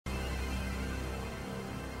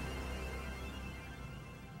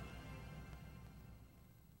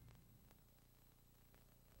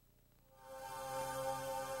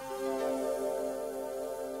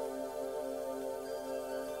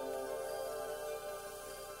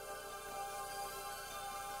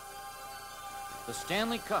The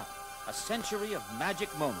Stanley Cup, a century of magic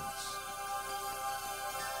moments.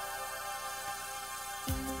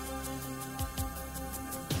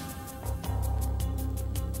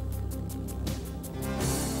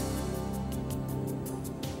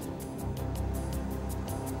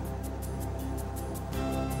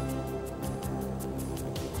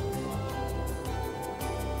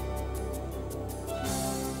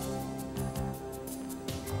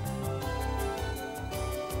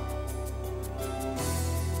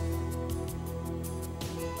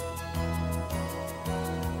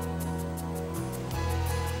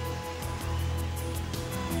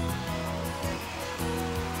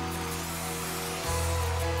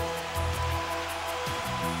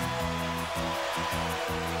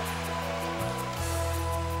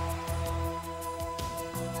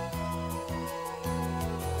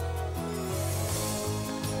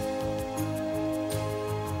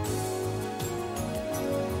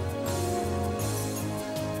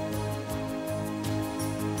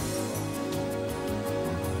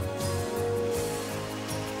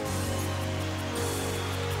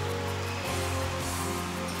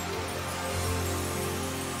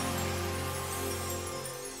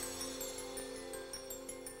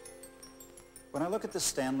 When I look at the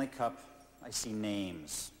Stanley Cup, I see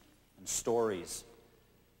names and stories.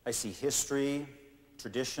 I see history,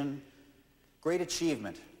 tradition, great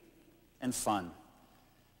achievement, and fun.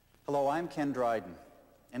 Hello, I'm Ken Dryden,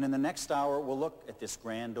 and in the next hour we'll look at this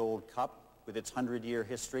grand old cup with its 100-year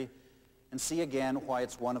history and see again why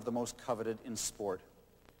it's one of the most coveted in sport.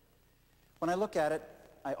 When I look at it,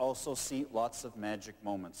 I also see lots of magic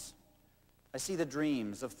moments. I see the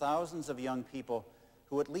dreams of thousands of young people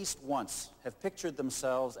who at least once have pictured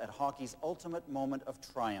themselves at hockey's ultimate moment of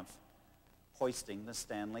triumph, hoisting the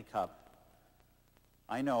Stanley Cup.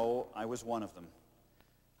 I know I was one of them.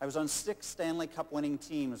 I was on 6 Stanley Cup winning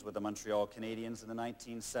teams with the Montreal Canadiens in the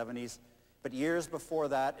 1970s, but years before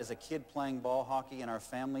that, as a kid playing ball hockey in our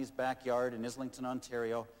family's backyard in Islington,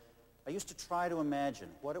 Ontario, I used to try to imagine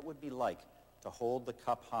what it would be like to hold the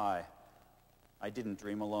cup high. I didn't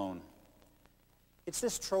dream alone. It's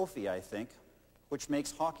this trophy, I think, which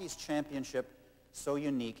makes hockey's championship so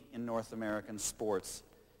unique in North American sports.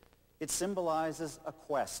 It symbolizes a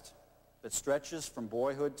quest that stretches from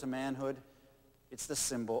boyhood to manhood. It's the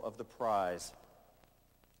symbol of the prize.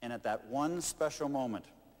 And at that one special moment,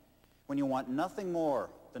 when you want nothing more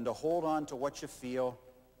than to hold on to what you feel,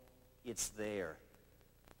 it's there.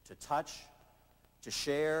 To touch, to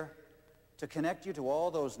share, to connect you to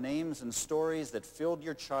all those names and stories that filled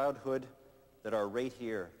your childhood that are right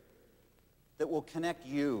here, that will connect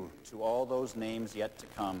you to all those names yet to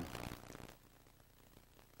come.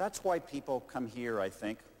 That's why people come here, I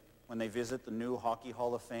think, when they visit the new Hockey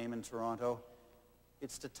Hall of Fame in Toronto.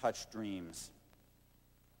 It's to touch dreams.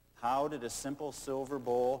 How did a simple silver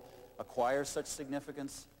bowl acquire such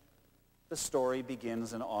significance? The story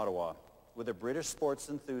begins in Ottawa with a British sports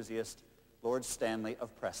enthusiast, Lord Stanley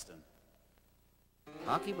of Preston.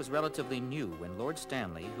 Hockey was relatively new when Lord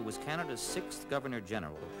Stanley, who was Canada's 6th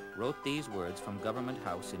Governor-General, wrote these words from Government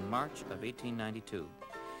House in March of 1892.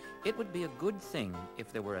 It would be a good thing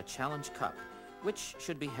if there were a Challenge Cup, which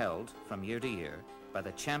should be held from year to year by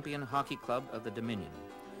the champion hockey club of the Dominion.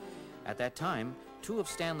 At that time, 2 of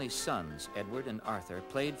Stanley's sons, Edward and Arthur,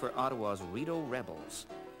 played for Ottawa's Rideau Rebels.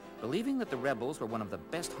 Believing that the Rebels were one of the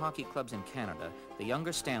best hockey clubs in Canada, the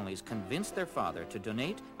younger Stanleys convinced their father to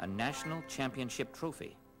donate a national championship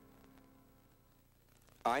trophy.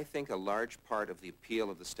 I think a large part of the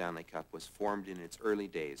appeal of the Stanley Cup was formed in its early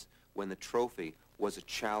days when the trophy was a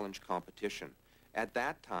challenge competition. At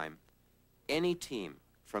that time, any team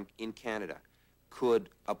in Canada could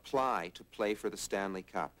apply to play for the Stanley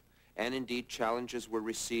Cup. And indeed, challenges were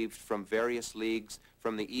received from various leagues,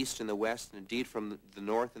 from the east and the west, and indeed from the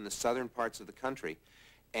north and the southern parts of the country.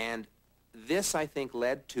 And this, I think,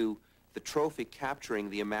 led to the trophy capturing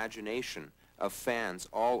the imagination of fans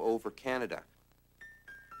all over Canada.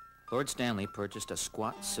 Lord Stanley purchased a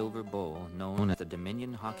squat silver bowl known as the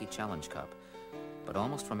Dominion Hockey Challenge Cup, but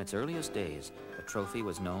almost from its earliest days, the trophy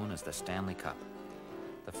was known as the Stanley Cup.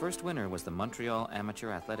 The first winner was the Montreal Amateur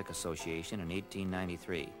Athletic Association in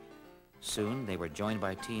 1893. Soon, they were joined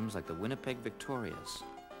by teams like the Winnipeg Victorias,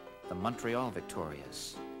 the Montreal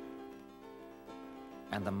Victorias,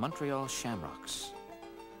 and the Montreal Shamrocks.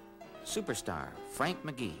 Superstar Frank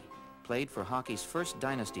McGee played for hockey's first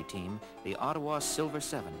dynasty team, the Ottawa Silver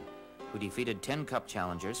Seven, who defeated 10 Cup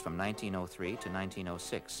challengers from 1903 to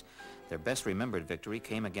 1906. Their best remembered victory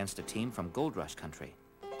came against a team from Gold Rush country.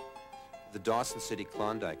 The Dawson City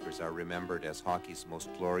Klondikers are remembered as hockey's most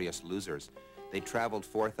glorious losers. They traveled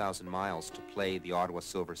 4,000 miles to play the Ottawa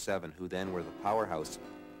Silver Seven, who then were the powerhouse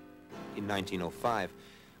in 1905.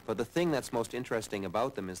 But the thing that's most interesting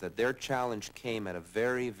about them is that their challenge came at a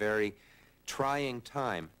very, very trying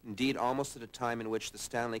time, indeed almost at a time in which the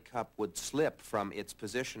Stanley Cup would slip from its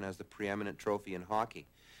position as the preeminent trophy in hockey.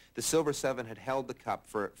 The Silver Seven had held the cup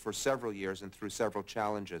for several years and through several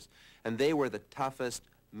challenges, and they were the toughest,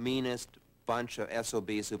 meanest bunch of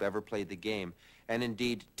SOBs who've ever played the game. And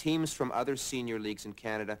indeed, teams from other senior leagues in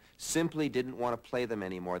Canada simply didn't want to play them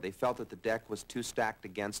anymore. They felt that the deck was too stacked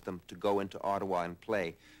against them to go into Ottawa and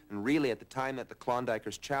play. And really, at the time that the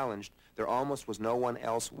Klondikers challenged, there almost was no one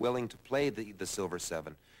else willing to play the Silver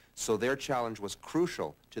Seven. So their challenge was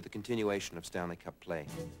crucial to the continuation of Stanley Cup play.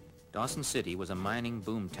 Dawson City was a mining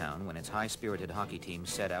boom town when its high-spirited hockey team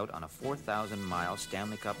set out on a 4,000-mile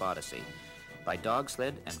Stanley Cup odyssey. By dog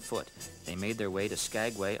sled and foot, they made their way to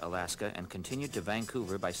Skagway, Alaska, and continued to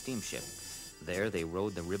Vancouver by steamship. There they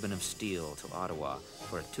rode the ribbon of steel to Ottawa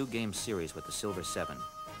for a 2-game series with the Silver Seven.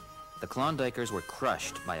 The Klondikers were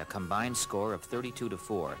crushed by a combined score of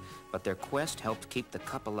 32-4, but their quest helped keep the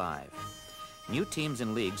cup alive. New teams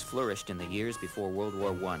and leagues flourished in the years before World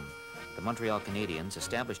War I. The Montreal Canadiens,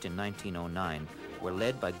 established in 1909, were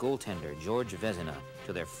led by goaltender George Vezina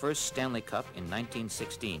to their first Stanley Cup in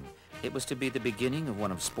 1916. It was to be the beginning of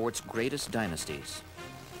one of sport's greatest dynasties.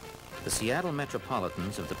 The Seattle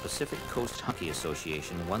Metropolitans of the Pacific Coast Hockey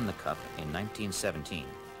Association won the Cup in 1917,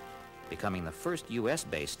 becoming the first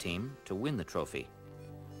U.S.-based team to win the trophy.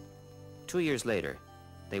 2 years later,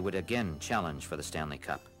 they would again challenge for the Stanley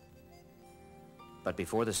Cup. But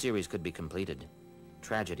before the series could be completed,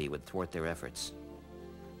 tragedy would thwart their efforts.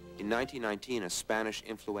 In 1919, a Spanish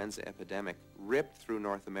influenza epidemic ripped through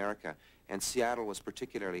North America, and Seattle was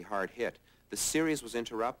particularly hard hit. The series was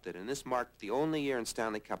interrupted, and this marked the only year in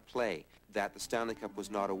Stanley Cup play that the Stanley Cup was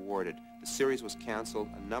not awarded. The series was canceled.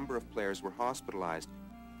 A number of players were hospitalized.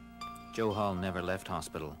 Joe Hall never left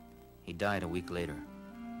hospital. He died a week later.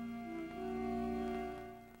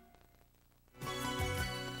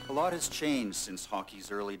 A lot has changed since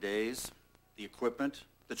hockey's early days. The equipment,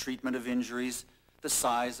 the treatment of injuries, the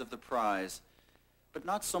size of the prize, but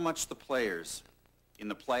not so much the players. In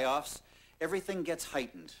the playoffs, everything gets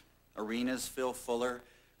heightened. Arenas fill fuller,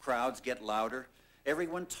 crowds get louder.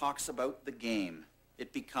 Everyone talks about the game.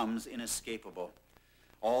 It becomes inescapable.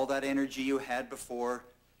 All that energy you had before,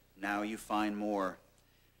 now you find more.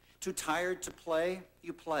 Too tired to play,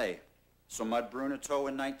 you play. So Mud Bruneteau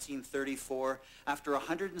in 1934, after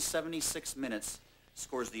 176 minutes,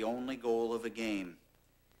 scores the only goal of a game.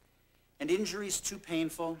 And injuries too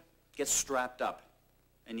painful, get strapped up,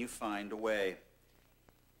 and you find a way.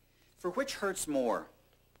 For which hurts more,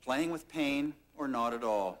 playing with pain or not at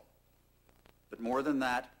all? But more than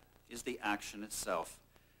that is the action itself.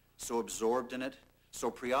 So absorbed in it, so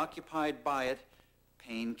preoccupied by it,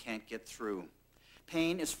 pain can't get through.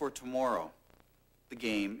 Pain is for tomorrow. The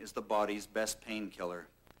game is the body's best painkiller.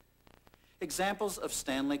 Examples of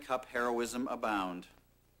Stanley Cup heroism abound,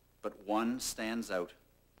 but one stands out,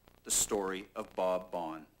 the story of Bob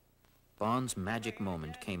Baun. Baun's magic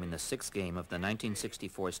moment came in the 6th game of the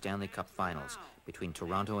 1964 Stanley Cup Finals between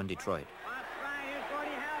Toronto and Detroit.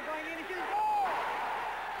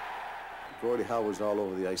 Gordie Howe was all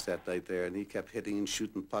over the ice that night there, and he kept hitting and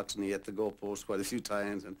shooting putts, and he hit the goalpost quite a few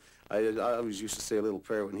times, and I always used to say a little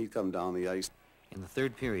prayer when he'd come down the ice. In the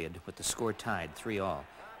 3rd period, with the score tied 3-all,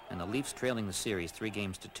 and the Leafs trailing the series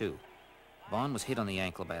 3-2, Baun was hit on the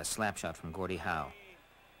ankle by a slap shot from Gordie Howe.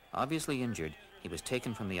 Obviously injured, he was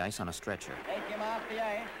taken from the ice on a stretcher. Take him off the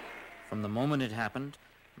ice. From the moment it happened,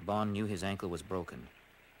 Baun knew his ankle was broken.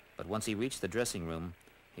 But once he reached the dressing room,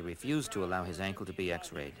 he refused to allow his ankle to be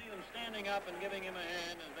x-rayed.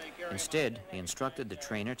 Instead, he instructed the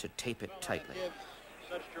trainer to tape it tightly.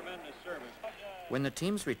 When the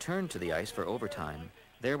teams returned to the ice for overtime,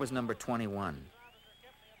 there was number 21,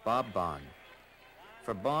 Bob Baun.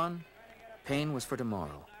 For Baun, pain was for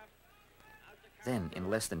tomorrow. Then, in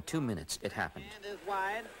less than 2 minutes, it happened. Hand is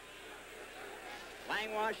wide.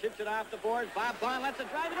 Langlois shoots it off the boards. Bob Baun lets it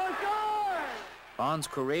drive. It goes, score! Baun's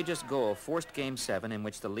courageous goal forced Game 7, in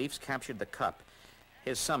which the Leafs captured the cup.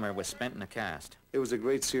 His summer was spent in a cast. It was a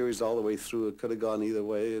great series all the way through. It could have gone either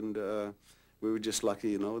way, and we were just lucky,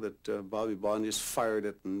 you know, that Bobby Baun just fired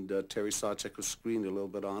it, and Terry Sawchuk was screened a little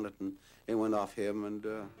bit on it, and it went off him,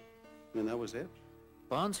 and that was it.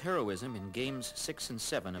 Baun's heroism in Games 6 and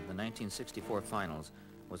 7 of the 1964 Finals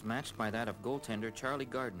was matched by that of goaltender Charlie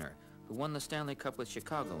Gardner, who won the Stanley Cup with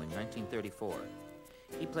Chicago in 1934.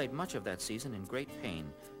 He played much of that season in great pain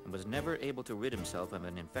and was never able to rid himself of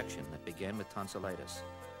an infection that began with tonsillitis.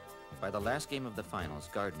 By the last game of the finals,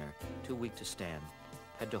 Gardner, too weak to stand,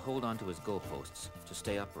 had to hold on to his goalposts to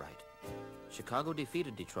stay upright. Chicago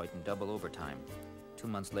defeated Detroit in double overtime. 2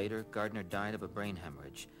 months later, Gardner died of a brain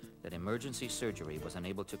hemorrhage that emergency surgery was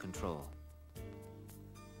unable to control.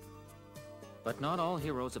 But not all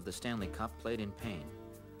heroes of the Stanley Cup played in pain.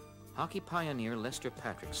 Hockey pioneer Lester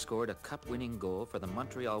Patrick scored a cup-winning goal for the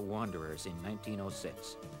Montreal Wanderers in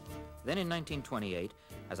 1906. Then in 1928,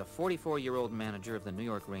 as a 44-year-old manager of the New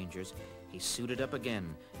York Rangers, he suited up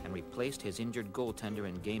again and replaced his injured goaltender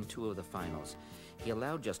in Game 2 of the finals. He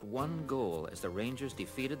allowed just one goal as the Rangers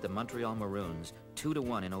defeated the Montreal Maroons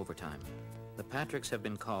 2-1 in overtime. The Patricks have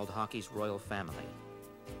been called hockey's royal family.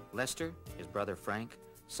 Lester, his brother Frank,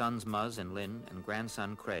 sons Muzz and Lynn, and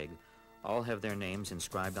grandson Craig all have their names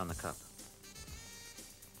inscribed on the cup.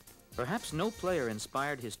 Perhaps no player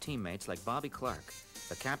inspired his teammates like Bobby Clarke,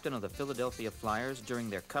 the captain of the Philadelphia Flyers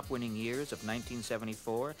during their cup-winning years of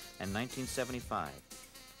 1974 and 1975.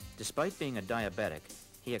 Despite being a diabetic,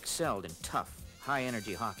 he excelled in tough,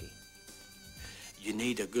 high-energy hockey. You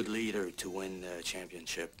need a good leader to win a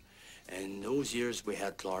championship. And those years we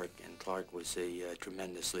had Clarke, and Clarke was a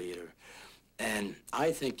tremendous leader. And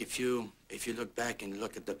I think if you look back and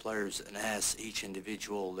look at the players and ask each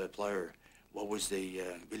individual player what was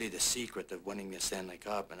really the secret of winning the Stanley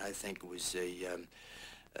Cup, and I think it was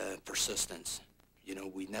persistence. You know,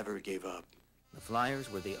 we never gave up. The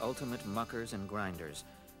Flyers were the ultimate muckers and grinders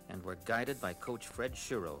and were guided by coach Fred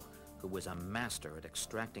Shiro, who was a master at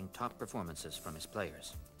extracting top performances from his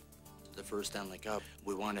players. The first Stanley Cup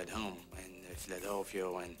we won at home in Philadelphia,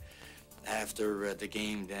 and after the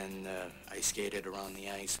game, then I skated around the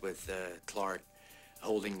ice with Clarke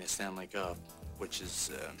holding the Stanley Cup, which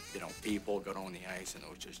is, people got on the ice, and it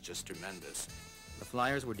was just tremendous. The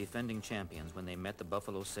Flyers were defending champions when they met the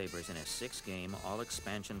Buffalo Sabres in a 6-game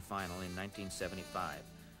all-expansion final in 1975.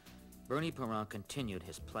 Bernie Perron continued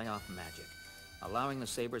his playoff magic, allowing the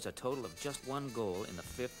Sabres a total of just one goal in the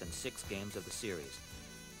 5th and 6th games of the series.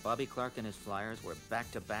 Bobby Clarke and his Flyers were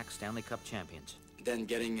back-to-back Stanley Cup champions. Then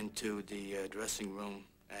getting into the dressing room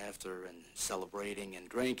after and celebrating and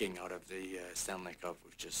drinking out of the Stanley Cup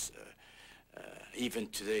was just, even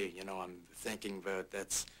today, I'm thinking about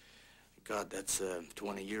that's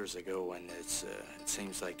 20 years ago, and it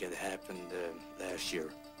seems like it happened last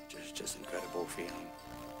year. Just incredible feeling.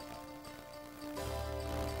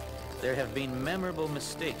 There have been memorable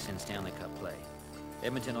mistakes in Stanley Cup play.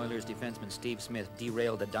 Edmonton Oilers defenseman Steve Smith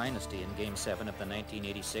derailed a dynasty in Game 7 of the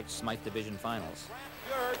 1986 Smythe Division Finals.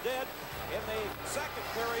 Fuhrer did in the second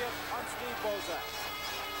period on Steve Bozak.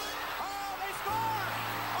 Oh, they score!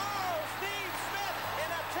 Oh, Steve Smith, in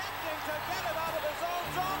attempting to get it out of his own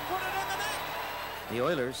zone, put it in the net! The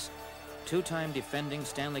Oilers, two-time defending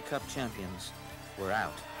Stanley Cup champions, were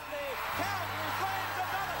out. The Calgary Flames have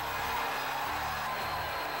done it!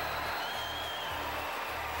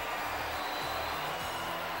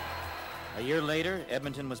 A year later,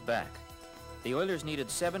 Edmonton was back. The Oilers needed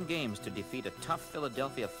 7 games to defeat a tough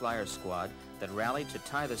Philadelphia Flyers squad that rallied to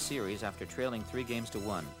tie the series after trailing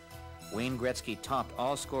 3-1. Wayne Gretzky topped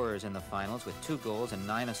all scorers in the finals with 2 goals and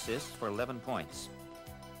 9 assists for 11 points.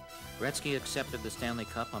 Gretzky accepted the Stanley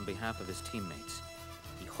Cup on behalf of his teammates.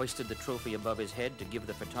 He hoisted the trophy above his head to give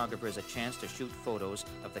the photographers a chance to shoot photos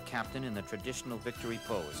of the captain in the traditional victory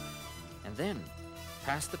pose, and then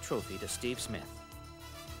passed the trophy to Steve Smith.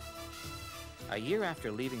 A year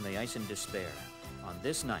after leaving the ice in despair, on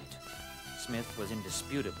this night, Smith was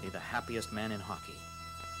indisputably the happiest man in hockey.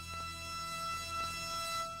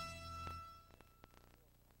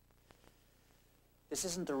 This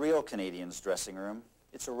isn't the real Canadiens' dressing room.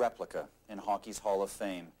 It's a replica in hockey's Hall of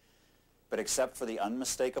Fame. But except for the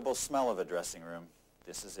unmistakable smell of a dressing room,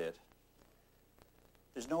 this is it.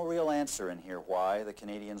 There's no real answer in here why the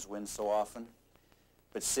Canadiens win so often.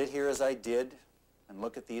 But sit here as I did and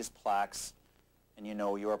look at these plaques, and you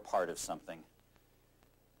know you're a part of something.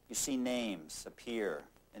 You see names appear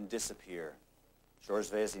and disappear.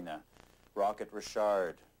 Georges Vezina, Rocket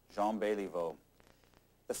Richard, Jean Béliveau.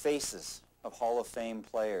 The faces of Hall of Fame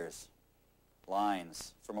players.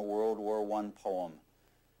 Lines from a World War I poem.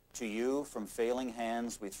 To you, from failing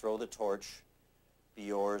hands, we throw the torch. Be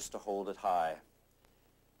yours to hold it high.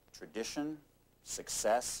 Tradition,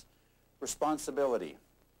 success, responsibility.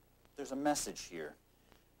 There's a message here.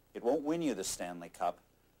 It won't win you the Stanley Cup,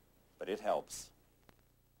 but it helps.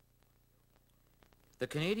 The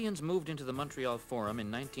Canadiens moved into the Montreal Forum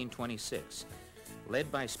in 1926.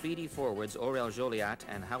 Led by speedy forwards Aurel Joliat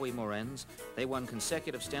and Howie Morenz, they won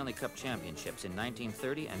consecutive Stanley Cup championships in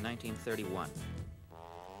 1930 and 1931.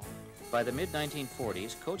 By the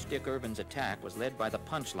mid-1940s, Coach Dick Irvin's attack was led by the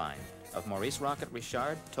punchline of Maurice Rocket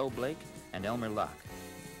Richard, Toe Blake, and Elmer Locke.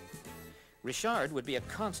 Richard would be a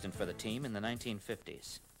constant for the team in the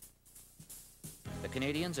 1950s. The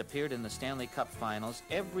Canadians appeared in the Stanley Cup Finals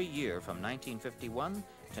every year from 1951 to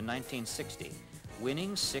 1960,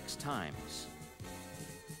 winning 6 times.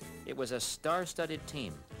 It was a star-studded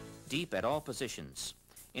team, deep at all positions.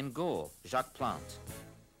 In goal, Jacques Plante.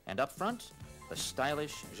 And up front, the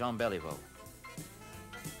stylish Jean Béliveau.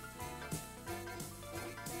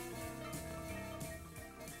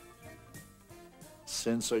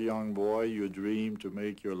 Since a young boy, you dreamed to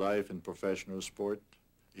make your life in professional sport,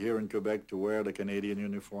 here in Quebec to wear the Canadian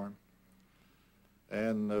uniform,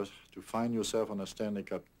 and to find yourself on a Stanley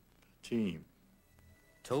Cup team.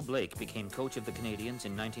 Toe Blake became coach of the Canadians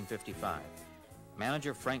in 1955.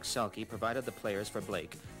 Manager Frank Selke provided the players for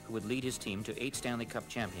Blake, who would lead his team to 8 Stanley Cup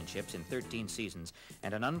championships in 13 seasons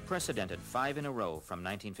and an unprecedented 5 in a row from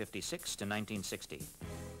 1956 to 1960.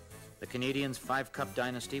 The Canadians' 5-cup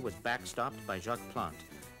dynasty was backstopped by Jacques Plante,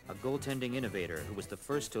 a goaltending innovator who was the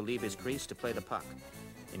first to leave his crease to play the puck.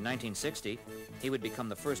 In 1960, he would become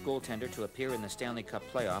the first goaltender to appear in the Stanley Cup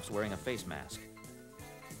playoffs wearing a face mask.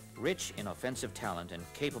 Rich in offensive talent and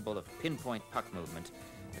capable of pinpoint puck movement,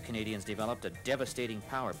 the Canadians developed a devastating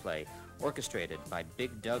power play orchestrated by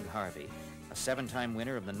Big Doug Harvey, a 7-time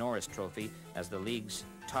winner of the Norris Trophy as the league's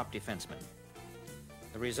top defenseman.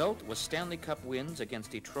 The result was Stanley Cup wins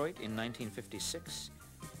against Detroit in 1956,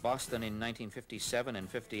 Boston in 1957 and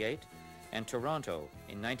 58, and Toronto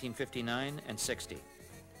in 1959 and 60.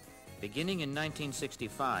 Beginning in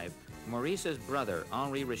 1965, Maurice's brother,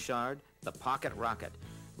 Henri Richard, the Pocket Rocket,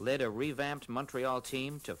 led a revamped Montreal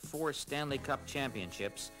team to 4 Stanley Cup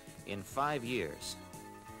championships in 5 years.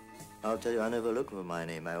 I'll tell you, I never look for my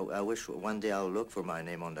name. I wish one day I'll look for my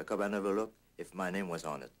name on the cup. I never looked if my name was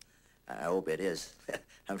on it. I hope it is.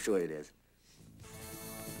 I'm sure it is.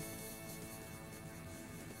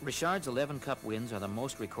 Richard's 11 Cup wins are the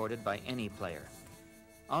most recorded by any player.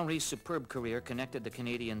 Henri's superb career connected the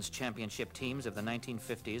Canadians' championship teams of the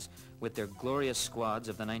 1950s with their glorious squads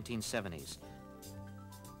of the 1970s.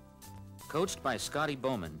 Coached by Scotty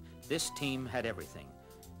Bowman, this team had everything.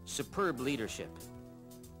 Superb leadership,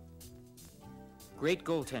 great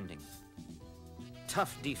goaltending,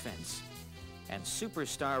 tough defense, and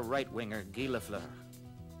superstar right-winger Guy Lafleur.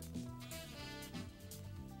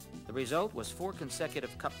 The result was 4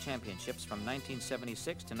 consecutive Cup championships from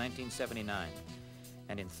 1976 to 1979.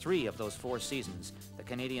 And in 3 of those 4 seasons, the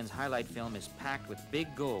Canadians' highlight film is packed with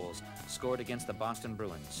big goals scored against the Boston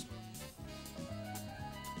Bruins.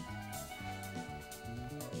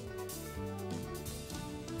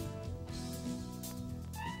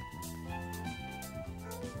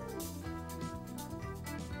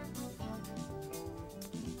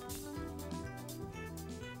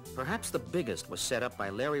 Perhaps the biggest was set up by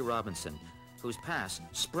Larry Robinson, whose pass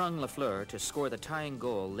sprung Lafleur to score the tying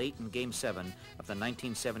goal late in Game 7 of the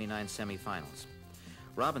 1979 semifinals.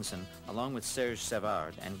 Robinson, along with Serge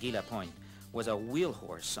Savard and Guy Lapointe, was a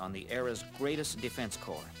wheelhorse on the era's greatest defense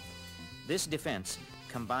corps. This defense,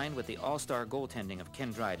 combined with the all-star goaltending of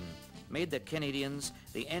Ken Dryden, made the Canadians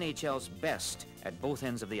the NHL's best at both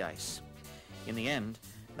ends of the ice. In the end,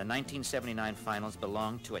 the 1979 finals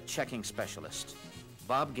belonged to a checking specialist,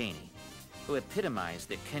 Bob Gainey, who epitomized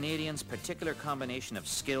the Canadians' particular combination of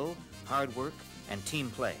skill, hard work, and team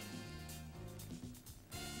play.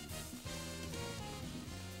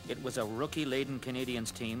 It was a rookie-laden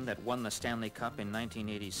Canadians team that won the Stanley Cup in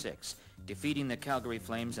 1986, defeating the Calgary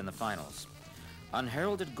Flames in the finals.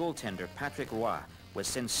 Unheralded goaltender Patrick Roy was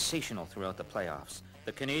sensational throughout the playoffs.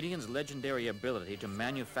 The Canadians' legendary ability to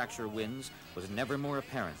manufacture wins was never more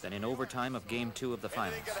apparent than in overtime of Game 2 of the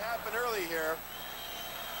finals. Anything could happen early here.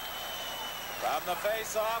 From the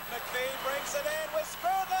face-off, McPhee brings it in with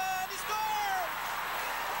Spurgeon. He scores!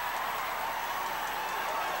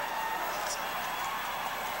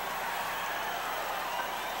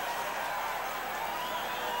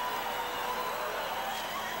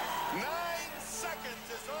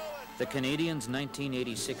 The Canadians'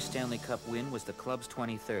 1986 Stanley Cup win was the club's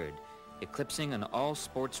 23rd, eclipsing an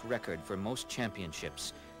all-sports record for most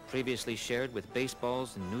championships, previously shared with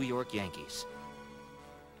baseball's New York Yankees.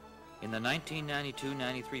 In the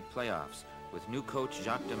 1992-93 playoffs, with new coach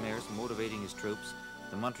Jacques Demers motivating his troops,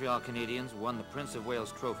 the Montreal Canadiens won the Prince of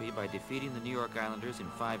Wales Trophy by defeating the New York Islanders in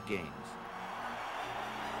 5 games.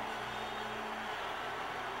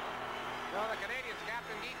 No, the Canadians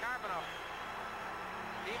captain Guy Carbonneau.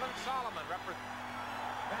 Stephen Solomon represents.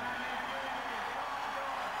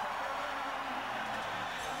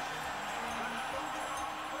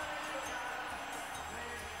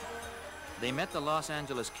 They met the Los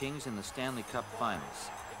Angeles Kings in the Stanley Cup Finals.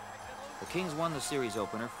 The Kings won the series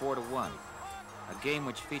opener 4-1, a game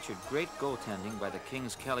which featured great goaltending by the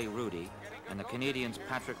Kings' Kelly Rudy and the Canadians'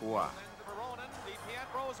 Patrick Roy.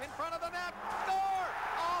 In front of the net, score!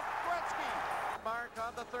 Off Gretzky. Mark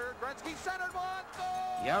on the third, Gretzky centered one,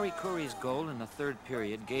 goal! Yari Kuri's goal in the third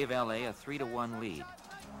period gave LA a 3-1 lead.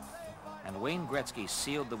 And Wayne Gretzky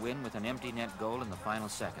sealed the win with an empty net goal in the final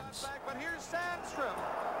seconds. But here's Sandstrom.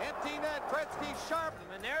 Empty net, Gretzky sharp,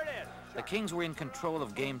 and there it is. The Kings were in control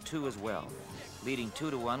of Game 2 as well, leading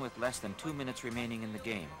 2-1 with less than 2 minutes remaining in the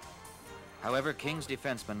game. However, Kings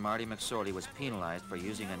defenseman Marty McSorley was penalized for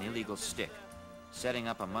using an illegal stick, setting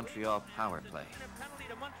up a Montreal power play. A penalty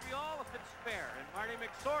to Montreal if it's fair. And Marty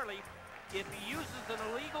McSorley, if he uses an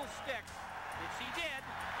illegal stick, which he did.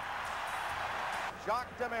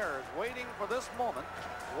 Jacques Demers waiting for this moment.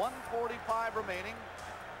 1:45 remaining.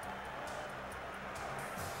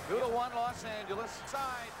 2-1 Los Angeles.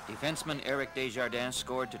 Side. Defenseman Eric Desjardins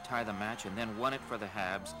scored to tie the match and then won it for the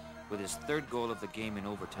Habs with his third goal of the game in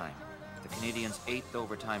overtime, the Canadiens' 8th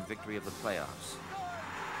overtime victory of the playoffs.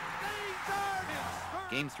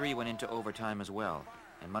 Game 3 went into overtime as well,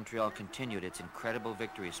 and Montreal continued its incredible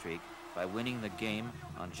victory streak by winning the game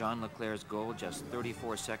on John Leclerc's goal just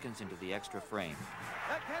 34 seconds into the extra frame.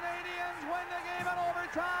 The Canadiens win the game in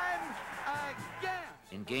overtime again.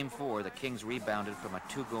 In Game 4, the Kings rebounded from a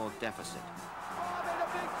 2-goal deficit. Oh, made a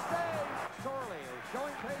big save. Sorley is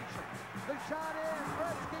showing patience. The shot in.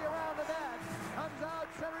 Gretzky around the net. Comes out,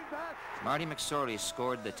 centering back. Marty McSorley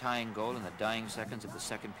scored the tying goal in the dying seconds of the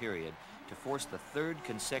second period to force the third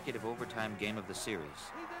consecutive overtime game of the series.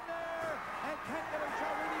 He's in there. And can't get a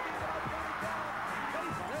shot. Rudy beat it out. Rudy down.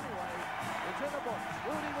 Face it anyway. It's in the books.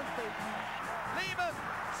 Rudy was beaten. Lehman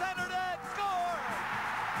centered it. Score.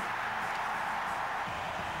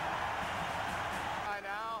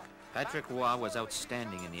 Patrick Roy was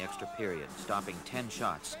outstanding in the extra period, stopping 10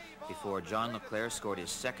 shots before John Leclerc scored his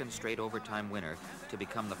second straight overtime winner to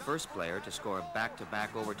become the first player to score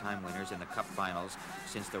back-to-back overtime winners in the Cup Finals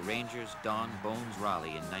since the Rangers' Don Bones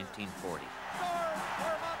Raleigh in 1940.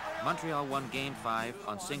 Montreal won Game 5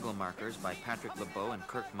 on single markers by Patrick LeBeau and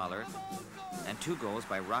Kirk Muller, and 2 goals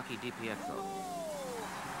by Rocky DiPietro.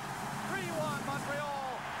 3-1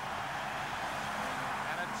 Montreal.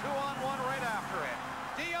 And a 2-on-1 right after it.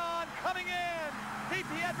 Dion coming in.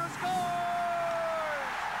 DiPietro scores!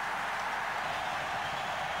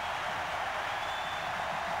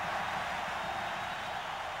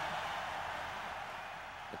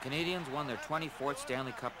 The Canadiens won their 24th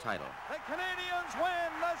Stanley Cup title. The Canadiens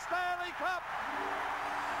win the Stanley Cup.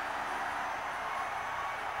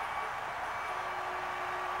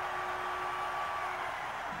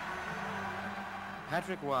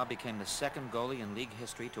 Patrick Roy became the second goalie in league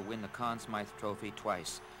history to win the Conn Smythe Trophy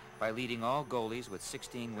twice by leading all goalies with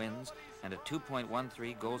 16 wins and a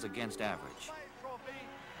 2.13 goals against average.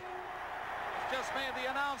 Just made the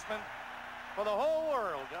announcement for the whole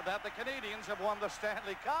world that the Canadiens have won the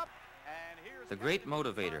Stanley Cup. And here's the great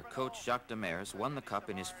motivator, Coach Jacques Demers, won the Cup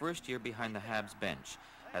in his first year behind the Habs bench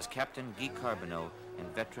as Captain Guy Carbonneau and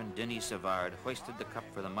veteran Denis Savard hoisted the Cup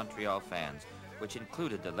for the Montreal fans, which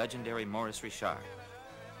included the legendary Maurice Richard.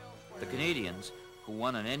 The Canadiens, who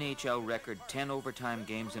won an NHL record 10 overtime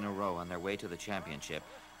games in a row on their way to the championship,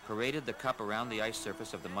 paraded the Cup around the ice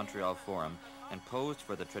surface of the Montreal Forum and posed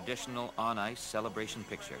for the traditional on-ice celebration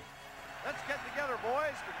picture. Let's get together,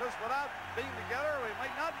 boys, because without being together, we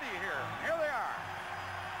might not be here. Here they are.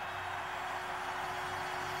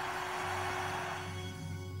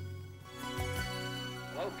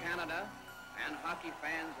 Hello, Canada and hockey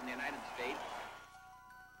fans in the United States.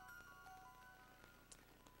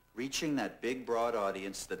 Reaching that big, broad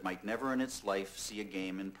audience that might never in its life see a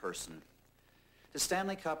game in person. The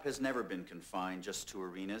Stanley Cup has never been confined just to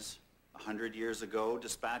arenas. 100 years ago,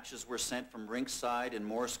 dispatches were sent from rinkside in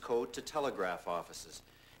Morse code to telegraph offices,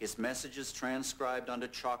 its messages transcribed onto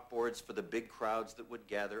chalkboards for the big crowds that would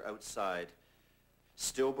gather outside.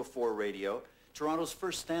 Still before radio, Toronto's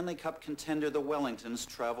first Stanley Cup contender, the Wellingtons,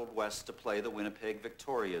 traveled west to play the Winnipeg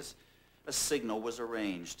Victorias. A signal was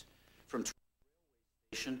arranged. From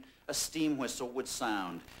a steam whistle would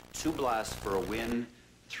sound. 2 blasts for a win,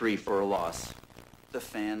 3 for a loss. The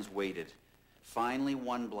fans waited. Finally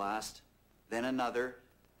 1 blast, then another,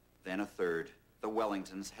 then a third. The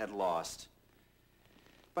Wellingtons had lost.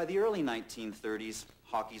 By the early 1930s,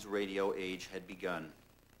 hockey's radio age had begun.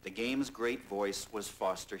 The game's great voice was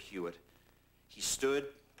Foster Hewitt. He stood,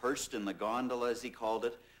 perched in the gondola, as he called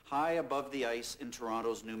it, high above the ice in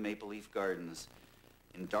Toronto's new Maple Leaf Gardens.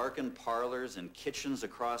 In darkened parlors and kitchens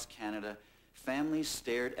across Canada, families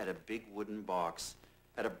stared at a big wooden box.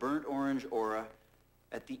 at a burnt orange aura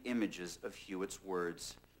at the images of Hewitt's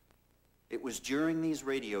words. It was during these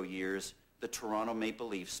radio years the Toronto Maple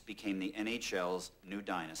Leafs became the NHL's new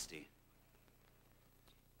dynasty.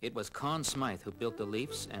 It was Conn Smythe who built the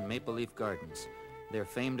Leafs and Maple Leaf Gardens, their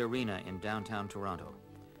famed arena in downtown Toronto.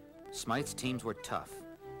 Smythe's teams were tough.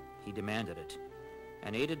 He demanded it.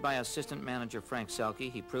 And aided by assistant manager Frank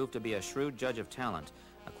Selke, he proved to be a shrewd judge of talent,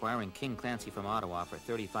 acquiring King Clancy from Ottawa for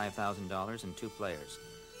 $35,000 and 2 players.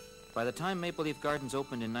 By the time Maple Leaf Gardens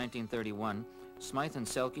opened in 1931, Smythe and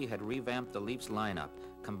Selke had revamped the Leafs lineup,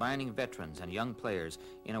 combining veterans and young players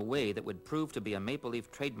in a way that would prove to be a Maple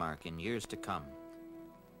Leaf trademark in years to come.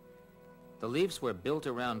 The Leafs were built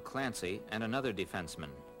around Clancy and another defenseman,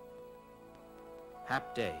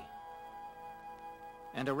 Hap Day,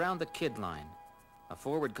 and around the kid line, a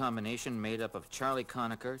forward combination made up of Charlie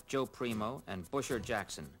Conacher, Joe Primo, and Busher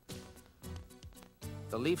Jackson.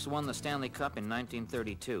 The Leafs won the Stanley Cup in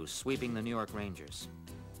 1932, sweeping the New York Rangers.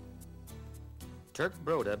 Turk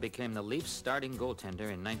Broda became the Leafs' starting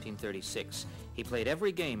goaltender in 1936. He played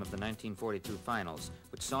every game of the 1942 finals,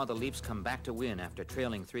 which saw the Leafs come back to win after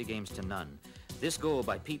trailing 3-0. This goal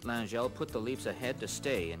by Pete Langell put the Leafs ahead to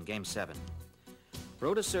stay in Game 7.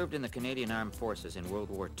 Broda served in the Canadian Armed Forces in World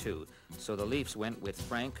War II, so the Leafs went with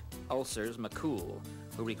Frank Ulcers McCool,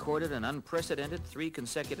 who recorded an unprecedented 3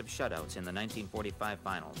 consecutive shutouts in the 1945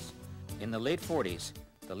 finals. In the late 40s,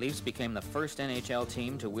 the Leafs became the first NHL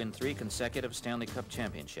team to win 3 consecutive Stanley Cup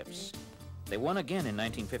championships. They won again in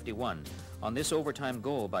 1951 on this overtime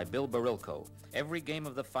goal by Bill Barilko. Every game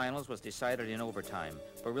of the finals was decided in overtime.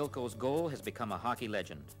 Barilko's goal has become a hockey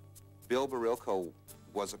legend. Bill Barilko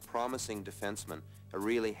was a promising defenseman, a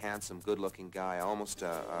really handsome, good-looking guy, almost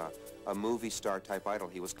a movie star type idol.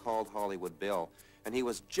 He was called Hollywood Bill, and he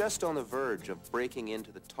was just on the verge of breaking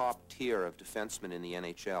into the top tier of defensemen in the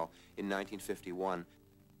NHL in 1951.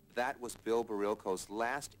 That was Bill Barilko's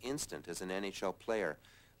last instant as an NHL player.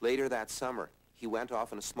 Later that summer, he went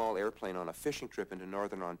off in a small airplane on a fishing trip into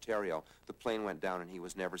northern Ontario. The plane went down and he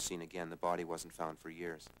was never seen again. The body wasn't found for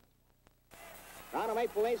years. Toronto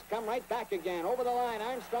Maple Leafs come right back again. Over the line,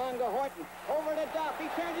 Armstrong to Horton. Over to Duff. He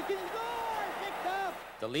turns it to the score. Picked up.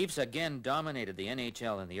 The Leafs again dominated the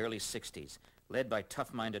NHL in the early 60s, led by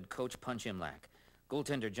tough-minded coach Punch Imlach.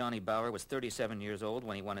 Goaltender Johnny Bower was 37 years old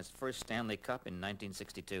when he won his first Stanley Cup in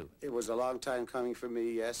 1962. It was a long time coming for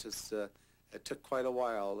me, yes. It took quite a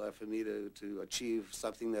while for me to achieve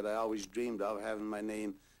something that I always dreamed of, having my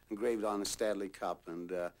name engraved on a Stanley Cup,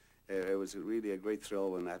 and it was really a great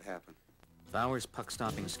thrill when that happened. Bower's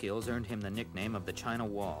puck-stopping skills earned him the nickname of the China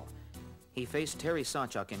Wall. He faced Terry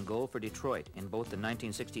Sawchuk in goal for Detroit in both the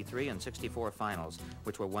 1963 and 64 finals,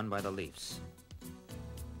 which were won by the Leafs.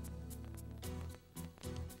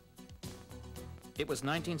 It was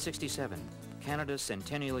 1967, Canada's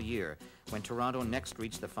centennial year, when Toronto next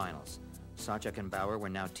reached the finals. Sawchuk and Bower were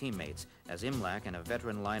now teammates, as Imlach and a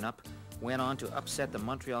veteran lineup went on to upset the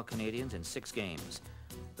Montreal Canadiens in 6 games.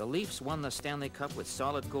 The Leafs won the Stanley Cup with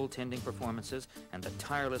solid goaltending performances and the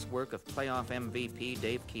tireless work of playoff MVP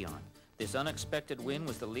Dave Keon. This unexpected win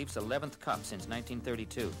was the Leafs' 11th Cup since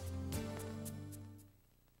 1932.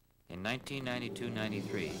 In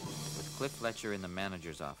 1992-93, with Cliff Fletcher in the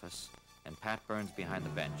manager's office and Pat Burns behind the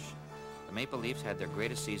bench, the Maple Leafs had their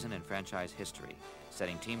greatest season in franchise history,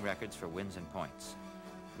 setting team records for wins and points.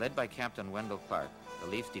 Led by captain Wendell Clark, the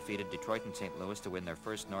Leafs defeated Detroit and St. Louis to win their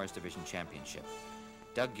first Norris Division championship.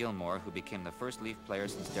 Doug Gilmour, who became the first Leaf player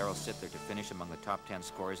since Darryl Sittler to finish among the top 10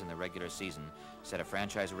 scorers in the regular season, set a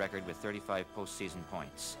franchise record with 35 postseason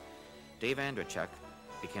points. Dave Andreychuk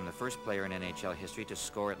became the first player in NHL history to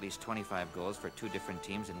score at least 25 goals for 2 different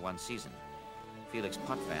teams in one season. Felix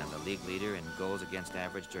Potvin, the league leader in goals against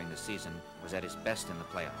average during the season, was at his best in the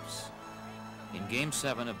playoffs. In Game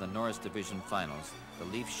 7 of the Norris Division Finals, the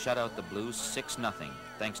Leafs shut out the Blues 6-0,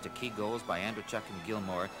 thanks to key goals by Andreychuk and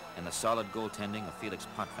Gilmour and the solid goaltending of Felix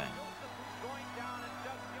Potvin.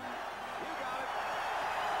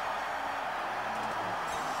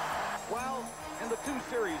 Well, in the 2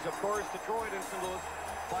 series, of course, Detroit and St. Louis.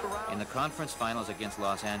 In the conference finals against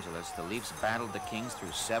Los Angeles, the Leafs battled the Kings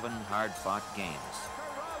through 7 hard-fought games.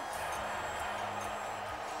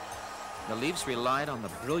 The Leafs relied on the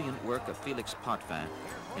brilliant work of Felix Potvin,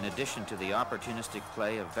 in addition to the opportunistic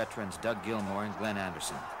play of veterans Doug Gilmour and Glenn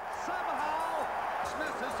Anderson. Somehow,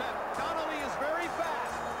 Smith has said Donnelly is very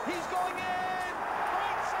fast. He's going in.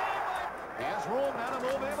 Great save by... He has room now to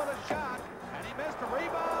move in with a shot, and he missed a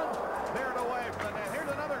rebound. Cleared away from the net.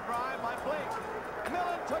 Here's another drive by Blake.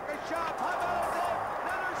 Millen took a shot. Potvin did.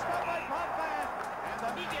 Another stop by Potvin.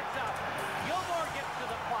 And He gets up. Gilmour gets to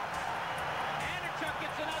the puck. Andreychuk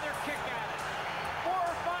gets another kick at it. 4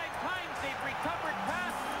 times they've recovered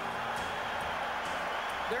past.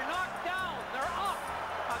 They're knocked down. They're up.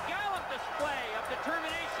 A gallant display of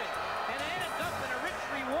determination. And it ends up in a rich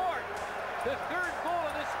reward. The third goal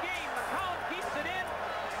of this game. McCown keeps it in.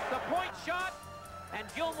 The point shot. And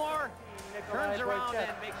Gilmore turns around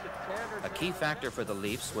and makes it. A key factor for the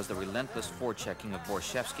Leafs was the relentless forechecking of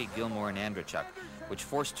Borshevsky, Gilmore, and Andreychuk, which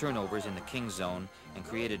forced turnovers in the Kings zone and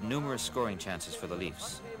created numerous scoring chances for the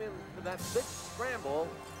Leafs. That big scramble.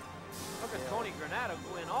 Look at Tony Granato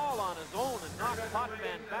go in all on his own and knock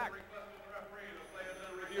Potvin back.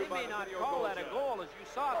 They may not call that a goal, as you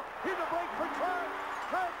saw. Here's a break for Trent.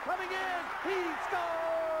 Trent coming in. He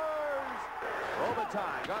scores.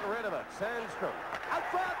 Robitaille got rid of it. Sandstrom. Out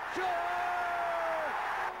front. Sure.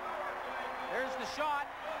 There's the shot,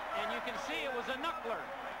 and you can see it was a knuckler.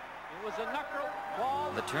 It was a knuckle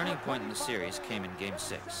ball. The turning point in the series came in Game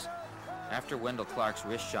 6. After Wendell Clark's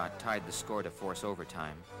wrist shot tied the score to force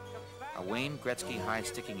overtime, a Wayne Gretzky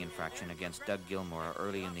high-sticking infraction against Doug Gilmore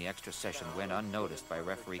early in the extra session went unnoticed by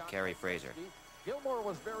referee Kerry Fraser. Gilmore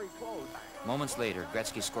was very close. Moments later,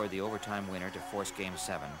 Gretzky scored the overtime winner to force Game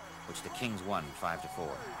 7, which the Kings won 5-4.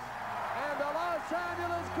 And the Los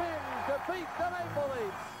Angeles Kings defeat the Maple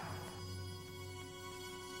Leafs.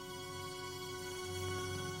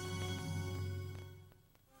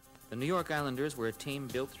 The New York Islanders were a team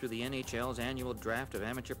built through the NHL's annual draft of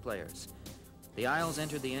amateur players. The Isles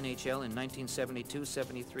entered the NHL in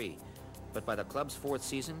 1972-73, but by the club's fourth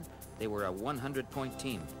season, they were a 100-point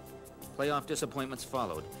team. Playoff disappointments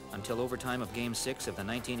followed until overtime of Game 6 of the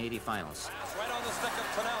 1980 finals. Right on the stick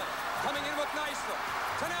of Tonelli. Coming in with Nystrom.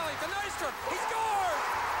 Tonelli to Nystrom. He scores!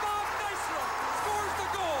 Bob Nystrom scores the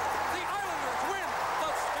goal. The Islanders win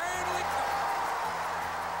the Stanley Cup.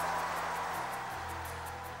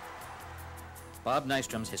 Bob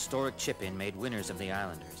Nystrom's historic chip-in made winners of the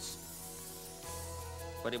Islanders.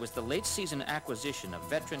 But it was the late-season acquisition of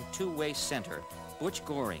veteran two-way center Butch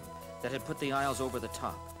Goring that had put the Isles over the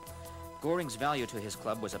top. Goring's value to his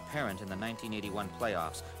club was apparent in the 1981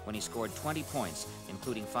 playoffs when he scored 20 points,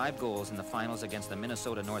 including 5 goals in the finals against the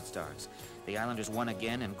Minnesota North Stars. The Islanders won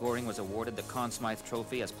again, and Goring was awarded the Conn Smythe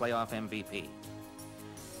Trophy as playoff MVP.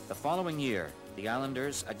 The following year, the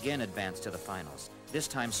Islanders again advanced to the finals, this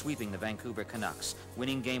time sweeping the Vancouver Canucks,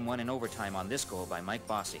 winning Game 1 in overtime on this goal by Mike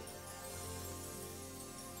Bossy.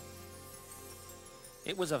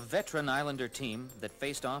 It was a veteran Islander team that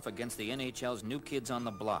faced off against the NHL's new kids on the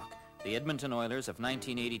block, the Edmonton Oilers of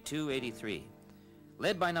 1982-83.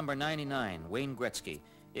 Led by number 99, Wayne Gretzky,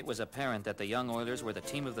 it was apparent that the young Oilers were the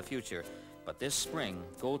team of the future, but this spring,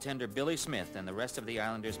 goaltender Billy Smith and the rest of the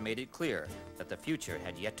Islanders made it clear that the future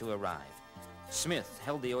had yet to arrive. Smith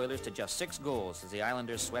held the Oilers to just 6 goals as the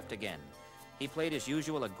Islanders swept again. He played his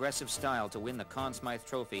usual aggressive style to win the Conn Smythe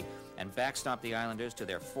Trophy and backstop the Islanders to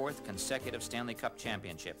their 4th consecutive Stanley Cup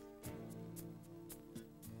championship.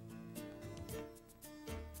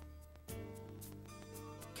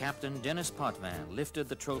 Captain Dennis Potvin lifted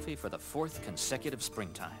the trophy for the 4th consecutive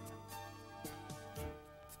springtime.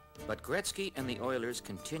 But Gretzky and the Oilers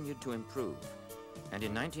continued to improve, and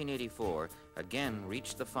in 1984 again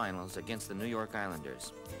reached the finals against the New York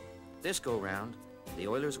Islanders. This go-round, the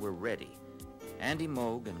Oilers were ready. Andy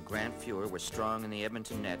Moog and Grant Fuhr were strong in the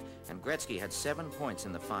Edmonton net, and Gretzky had 7 points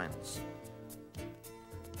in the finals.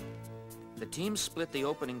 The teams split the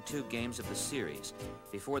opening 2 games of the series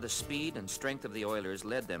before the speed and strength of the Oilers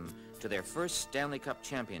led them to their first Stanley Cup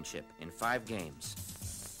championship in 5 games.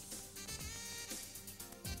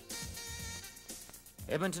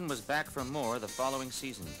 Edmonton was back for more the following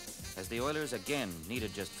season, as the Oilers again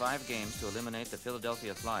needed just 5 games to eliminate the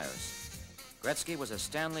Philadelphia Flyers. Gretzky was a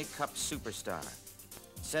Stanley Cup superstar,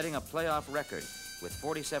 setting a playoff record with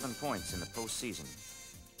 47 points in the postseason.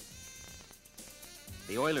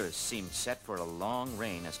 The Oilers seemed set for a long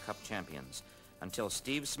reign as Cup champions until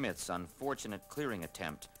Steve Smith's unfortunate clearing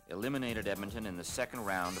attempt eliminated Edmonton in the second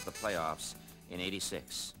round of the playoffs in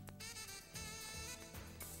 '86.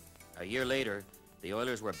 A year later, the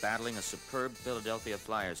Oilers were battling a superb Philadelphia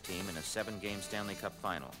Flyers team in a 7-game Stanley Cup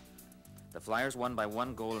final. The Flyers won by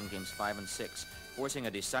 1 goal in games 5 and 6, forcing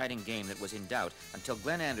a deciding game that was in doubt until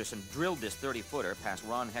Glenn Anderson drilled this 30-footer past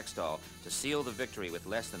Ron Hextall to seal the victory with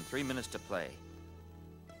less than 3 minutes to play.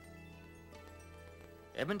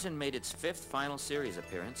 Edmonton made its 5th final series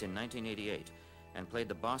appearance in 1988 and played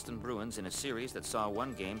the Boston Bruins in a series that saw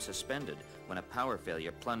 1 game suspended when a power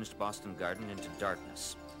failure plunged Boston Garden into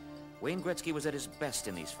darkness. Wayne Gretzky was at his best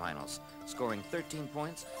in these finals, scoring 13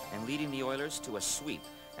 points and leading the Oilers to a sweep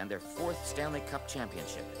and their 4th Stanley Cup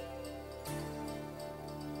championship.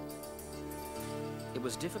 It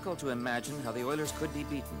was difficult to imagine how the Oilers could be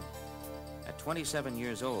beaten. At 27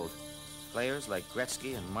 years old, players like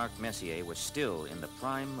Gretzky and Mark Messier were still in the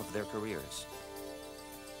prime of their careers.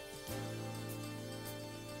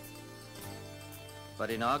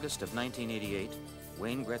 But in August of 1988,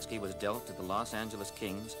 Wayne Gretzky was dealt to the Los Angeles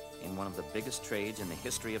Kings in one of the biggest trades in the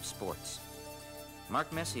history of sports.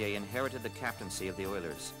 Mark Messier inherited the captaincy of the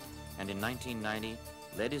Oilers, and in 1990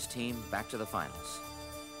 led his team back to the finals.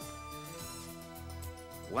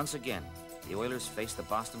 Once again, the Oilers faced the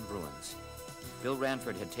Boston Bruins. Bill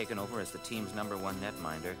Ranford had taken over as the team's #1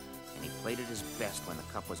 netminder, and he played at his best when the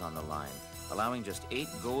cup was on the line, allowing just 8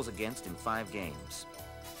 goals against in 5 games.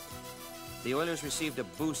 The Oilers received a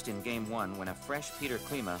boost in Game 1 when a fresh Peter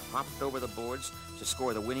Klima hopped over the boards to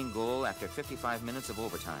score the winning goal after 55 minutes of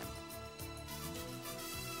overtime.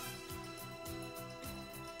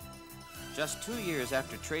 Just 2 years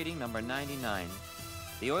after trading number 99,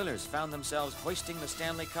 the Oilers found themselves hoisting the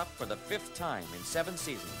Stanley Cup for the 5th time in 7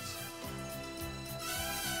 seasons.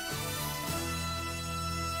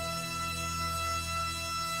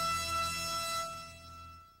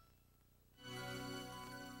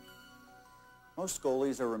 Most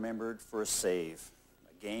goalies are remembered for a save,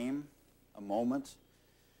 a game, a moment.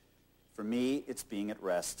 For me, it's being at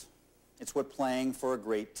rest. It's what playing for a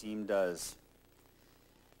great team does.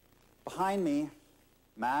 Behind me,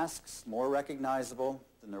 masks more recognizable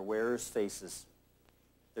than their wearers' faces.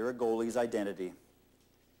 They're a goalie's identity.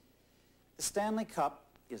 The Stanley Cup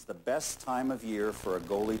is the best time of year for a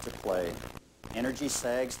goalie to play. Energy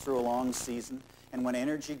sags through a long season, and when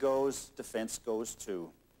energy goes, defense goes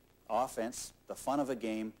too. Offense, the fun of a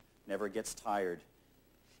game, never gets tired.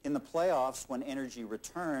 In the playoffs, when energy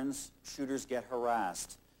returns, shooters get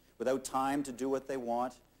harassed. Without time to do what they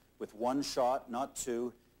want, with 1 shot, not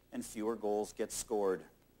 2, and fewer goals get scored.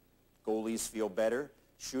 Goalies feel better,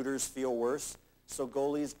 shooters feel worse, so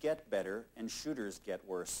goalies get better and shooters get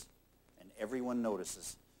worse. And everyone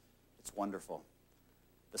notices. It's wonderful.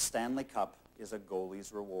 The Stanley Cup is a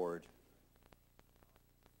goalie's reward.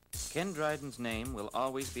 Ken Dryden's name will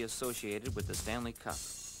always be associated with the Stanley Cup.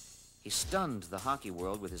 He stunned the hockey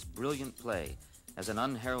world with his brilliant play as an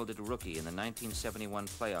unheralded rookie in the 1971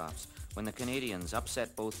 playoffs when the Canadiens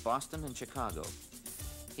upset both Boston and Chicago.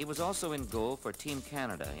 He was also in goal for Team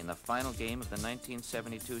Canada in the final game of the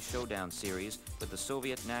 1972 Showdown Series with the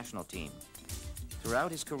Soviet national team.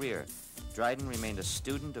 Throughout his career, Dryden remained a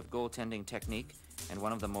student of goaltending technique and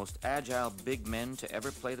one of the most agile big men to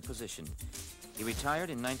ever play the position. He retired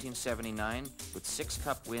in 1979 with 6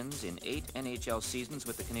 cup wins in 8 NHL seasons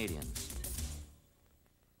with the Canadiens.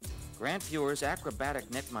 Grant Fuhr's acrobatic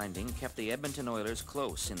netminding kept the Edmonton Oilers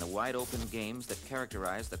close in the wide-open games that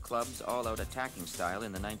characterized the club's all-out attacking style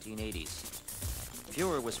in the 1980s.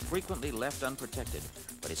 Fuhr was frequently left unprotected,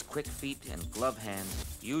 but his quick feet and glove hand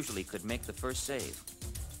usually could make the first save.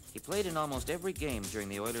 He played in almost every game during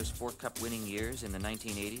the Oilers' 4 cup winning years in the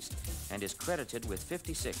 1980s and is credited with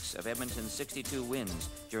 56 of Edmonton's 62 wins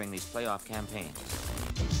during these playoff campaigns.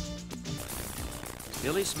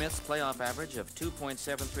 Billy Smith's playoff average of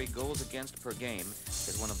 2.73 goals against per game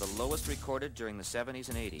is one of the lowest recorded during the 70s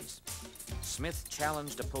and 80s. Smith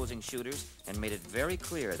challenged opposing shooters and made it very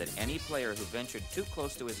clear that any player who ventured too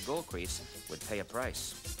close to his goal crease would pay a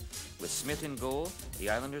price. With Smith in goal, the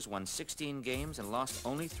Islanders won 16 games and lost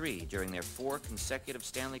only 3 during their 4 consecutive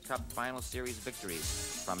Stanley Cup Final Series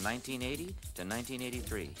victories from 1980 to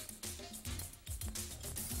 1983.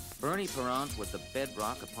 Bernie Parent was the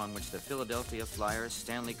bedrock upon which the Philadelphia Flyers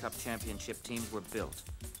Stanley Cup championship teams were built.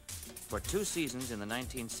 For 2 seasons in the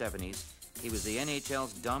 1970s, he was the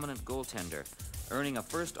NHL's dominant goaltender, earning a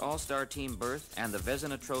first All-Star team berth and the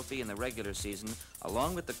Vezina Trophy in the regular season,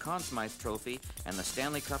 along with the Conn Smythe Trophy and the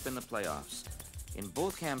Stanley Cup in the playoffs. In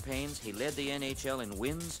both campaigns, he led the NHL in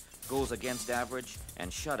wins, goals against average,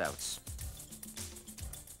 and shutouts.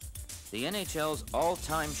 The NHL's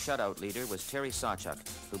all-time shutout leader was Terry Sawchuk,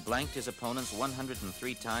 who blanked his opponents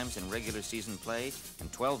 103 times in regular season play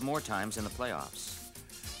and 12 more times in the playoffs.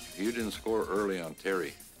 If you didn't score early on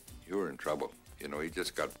Terry, you were in trouble. You know, he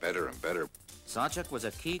just got better and better. Sawchuk was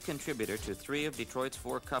a key contributor to 3 of Detroit's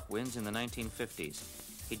 4 cup wins in the 1950s.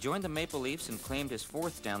 He joined the Maple Leafs and claimed his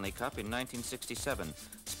 4th Stanley Cup in 1967,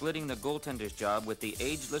 splitting the goaltender's job with the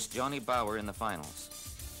ageless Johnny Bower in the finals.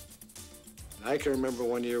 I can remember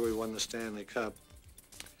one year we won the Stanley Cup.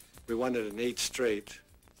 We won it in 8 straight,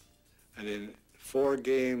 and in 4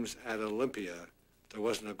 games at Olympia, there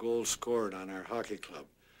wasn't a goal scored on our hockey club.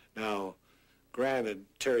 Now, granted,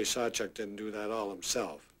 Terry Sawchuk didn't do that all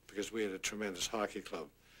himself, because we had a tremendous hockey club.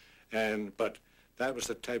 But that was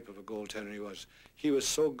the type of a goaltender he was. He was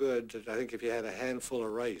so good that I think if you had a handful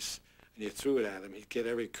of rice and you threw it at him, he'd get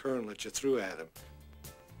every kernel that you threw at him.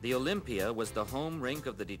 The Olympia was the home rink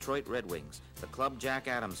of the Detroit Red Wings, the club Jack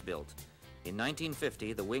Adams built. In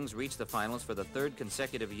 1950, the Wings reached the finals for the third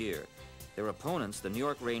consecutive year. Their opponents, the New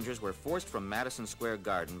York Rangers, were forced from Madison Square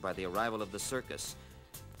Garden by the arrival of the circus.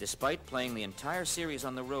 Despite playing the entire series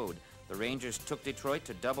on the road, the Rangers took Detroit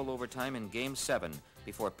to double overtime in Game 7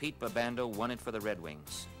 before Pete Babando won it for the Red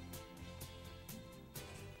Wings.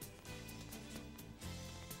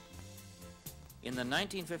 In the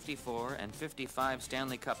 1954 and 55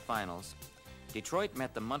 Stanley Cup Finals, Detroit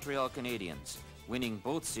met the Montreal Canadiens, winning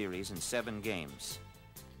both series in 7 games.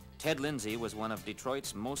 Ted Lindsay was one of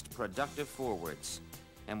Detroit's most productive forwards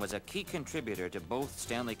and was a key contributor to both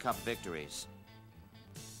Stanley Cup victories.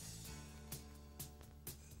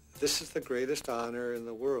 This is the greatest honor in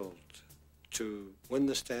the world, to win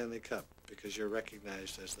the Stanley Cup, because you're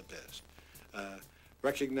recognized as the best.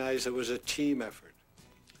 Recognized it was a team effort.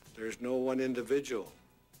 There's no one individual,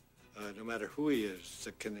 no matter who he is,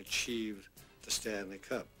 that can achieve the Stanley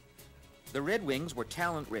Cup. The Red Wings were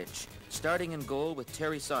talent-rich, starting in goal with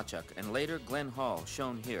Terry Sawchuk and later Glenn Hall,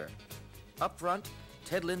 shown here. Up front,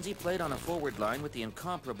 Ted Lindsay played on a forward line with the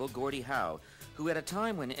incomparable Gordie Howe, who at a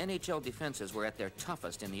time when NHL defenses were at their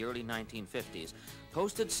toughest in the early 1950s,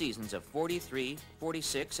 posted seasons of 43,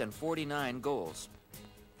 46, and 49 goals.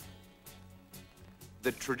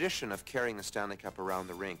 The tradition of carrying the Stanley Cup around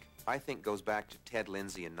the rink, I think, goes back to Ted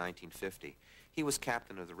Lindsay in 1950. He was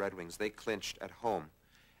captain of the Red Wings. They clinched at home.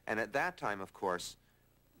 And at that time, of course,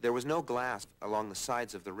 there was no glass along the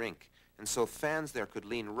sides of the rink, and so fans there could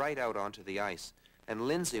lean right out onto the ice. And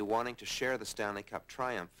Lindsay, wanting to share the Stanley Cup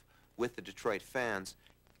triumph with the Detroit fans,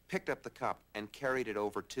 picked up the cup and carried it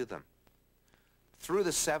over to them. Through the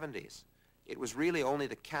 70s, it was really only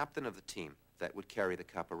the captain of the team that would carry the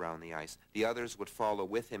cup around the ice. The others would follow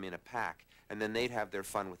with him in a pack, and then they'd have their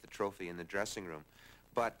fun with the trophy in the dressing room.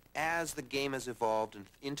 But as the game has evolved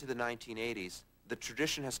into the 1980s, the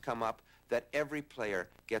tradition has come up that every player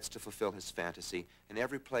gets to fulfill his fantasy, and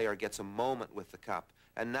every player gets a moment with the cup.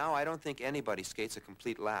 And now I don't think anybody skates a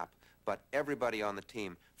complete lap, but everybody on the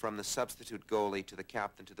team, from the substitute goalie to the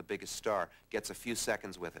captain to the biggest star, gets a few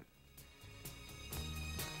seconds with it.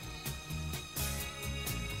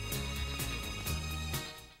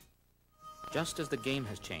 Just as the game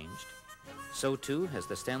has changed, so too has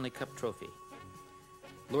the Stanley Cup trophy.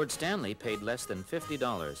 Lord Stanley paid less than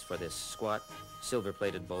 $50 for this squat,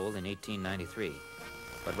 silver-plated bowl in 1893.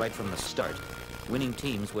 But right from the start, winning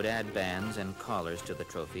teams would add bands and collars to the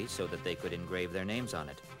trophy so that they could engrave their names on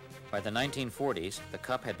it. By the 1940s, the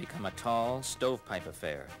cup had become a tall, stovepipe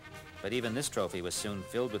affair. But even this trophy was soon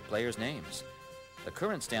filled with players' names. The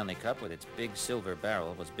current Stanley Cup, with its big silver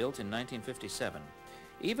barrel, was built in 1957.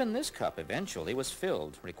 Even this cup eventually was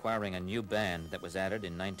filled, requiring a new band that was added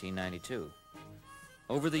in 1992.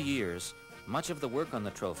 Over the years, much of the work on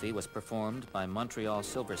the trophy was performed by Montreal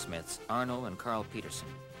silversmiths Arno and Carl Peterson.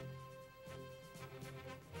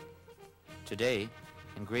 Today,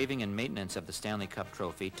 engraving and maintenance of the Stanley Cup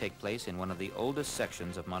trophy take place in one of the oldest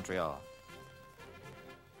sections of Montreal.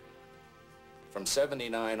 From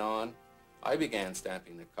 '79 on, I began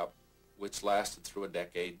stamping the cup, which lasted through a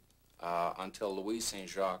decade until Louise St.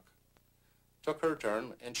 Jacques took her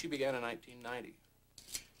turn, and she began in 1990.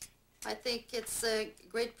 I think it's a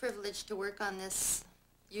great privilege to work on this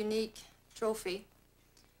unique trophy.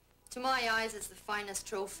 To my eyes, it's the finest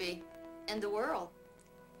trophy in the world.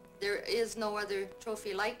 There is no other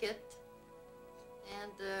trophy like it,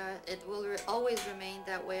 and it will always remain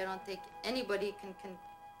that way. I don't think anybody can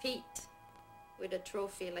compete with a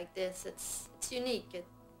trophy like this. It's unique.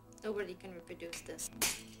 Nobody can reproduce this.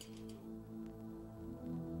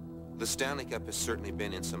 The Stanley Cup has certainly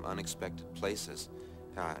been in some unexpected places.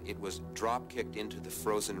 It was drop-kicked into the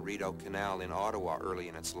frozen Rideau Canal in Ottawa early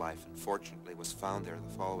in its life, and fortunately was found there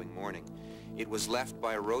the following morning. It was left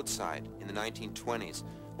by a roadside in the 1920s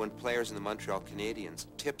when players in the Montreal Canadiens,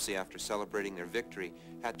 tipsy after celebrating their victory,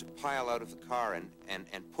 had to pile out of the car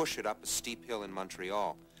and push it up a steep hill in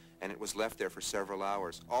Montreal. And it was left there for several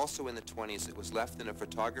hours. Also in the 20s, it was left in a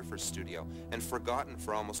photographer's studio and forgotten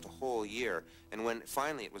for almost a whole year. And when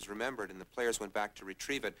finally it was remembered and the players went back to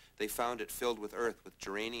retrieve it, they found it filled with earth with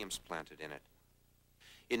geraniums planted in it.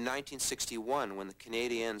 In 1961, when the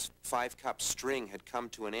Canadiens' 5-cup string had come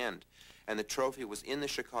to an end and the trophy was in the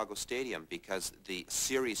Chicago Stadium because the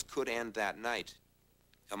series could end that night,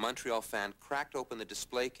 a Montreal fan cracked open the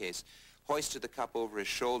display case, hoisted the cup over his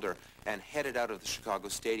shoulder, and headed out of the Chicago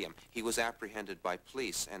Stadium. He was apprehended by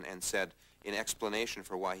police and said, in explanation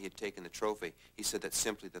for why he had taken the trophy, he said that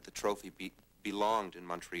simply that the trophy belonged in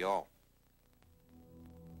Montreal.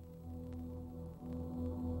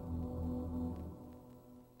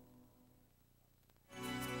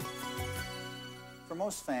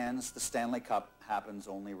 most fans, the Stanley Cup happens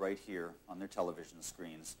only right here on their television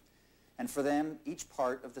screens. And for them, each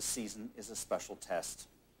part of the season is a special test.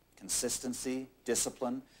 Consistency,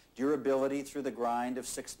 discipline, durability through the grind of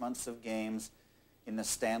 6 months of games. In the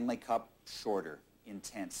Stanley Cup, shorter,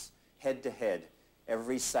 intense, head-to-head,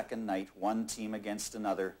 every second night, one team against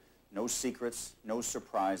another. No secrets, no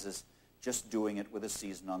surprises, just doing it with a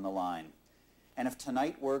season on the line. And if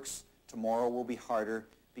tonight works, tomorrow will be harder,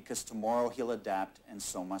 because tomorrow he'll adapt, and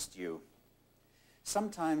so must you.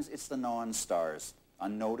 Sometimes it's the non-stars,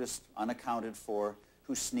 unnoticed, unaccounted for,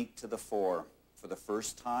 who sneak to the fore, for the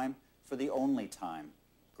first time, for the only time.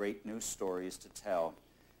 Great new stories to tell.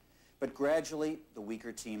 But gradually, the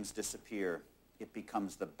weaker teams disappear. It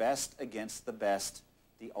becomes the best against the best,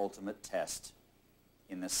 the ultimate test.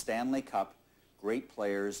 In the Stanley Cup, great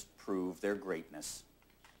players prove their greatness.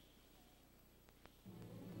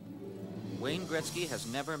 Wayne Gretzky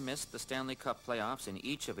has never missed the Stanley Cup playoffs in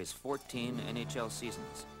each of his 14 NHL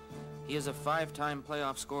seasons. He is a 5-time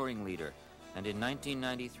playoff scoring leader, and in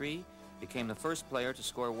 1993 became the first player to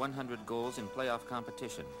score 100 goals in playoff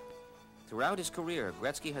competition. Throughout his career,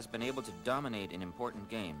 Gretzky has been able to dominate in important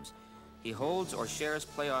games. He holds or shares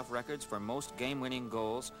playoff records for most game-winning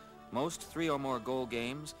goals, most 3 or more goal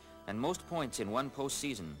games, and most points in one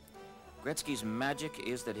postseason. Gretzky's magic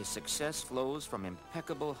is that his success flows from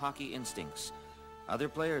impeccable hockey instincts. Other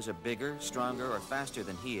players are bigger, stronger, or faster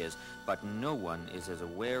than he is, but no one is as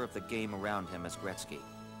aware of the game around him as Gretzky.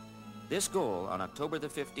 This goal on October the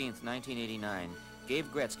 15th, 1989,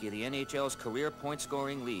 gave Gretzky the NHL's career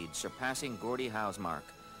point-scoring lead, surpassing Gordie Howe's mark.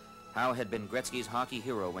 Howe had been Gretzky's hockey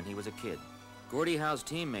hero when he was a kid. Gordie Howe's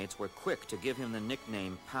teammates were quick to give him the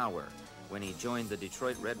nickname Power when he joined the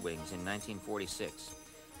Detroit Red Wings in 1946.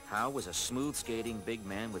 Howe was a smooth-skating big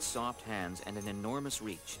man with soft hands and an enormous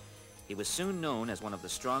reach. He was soon known as one of the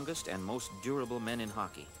strongest and most durable men in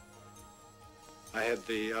hockey. I had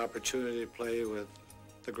the opportunity to play with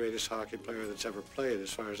the greatest hockey player that's ever played,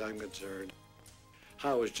 as far as I'm concerned.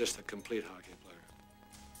 Howe was just a complete hockey player.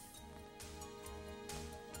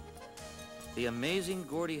 The amazing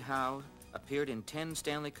Gordie Howe appeared in 10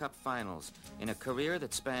 Stanley Cup finals in a career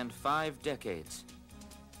that spanned 5 decades.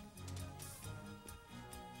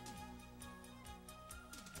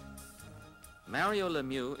 Mario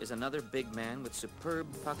Lemieux is another big man with superb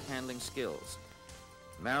puck-handling skills.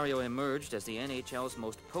 Mario emerged as the NHL's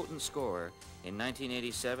most potent scorer in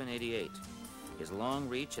 1987-88. His long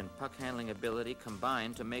reach and puck-handling ability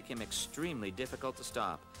combined to make him extremely difficult to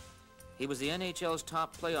stop. He was the NHL's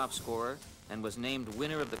top playoff scorer and was named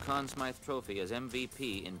winner of the Conn Smythe Trophy as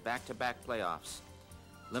MVP in back-to-back playoffs.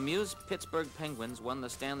 Lemieux's Pittsburgh Penguins won the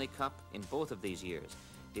Stanley Cup in both of these years,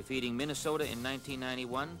 defeating Minnesota in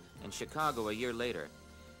 1991 and Chicago a year later.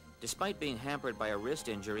 Despite being hampered by a wrist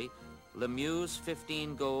injury, Lemieux's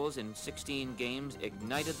 15 goals in 16 games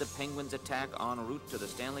ignited the Penguins' attack en route to the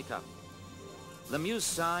Stanley Cup. Lemieux's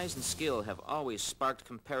size and skill have always sparked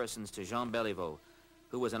comparisons to Jean Béliveau,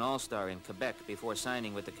 who was an all-star in Quebec before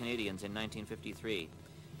signing with the Canadiens in 1953.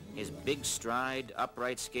 His big stride,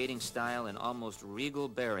 upright skating style, and almost regal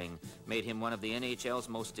bearing made him one of the NHL's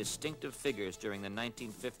most distinctive figures during the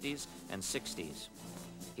 1950s and 60s.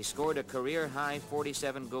 He scored a career-high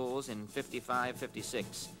 47 goals in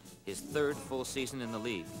 55-56, his 3rd full season in the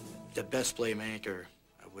league. The best playmaker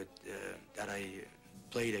that I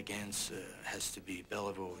played against has to be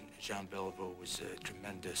Béliveau. Jean Béliveau was a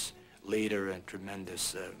tremendous leader and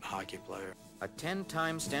tremendous hockey player. A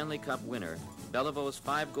 10-time Stanley Cup winner, Béliveau's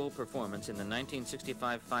 5-goal performance in the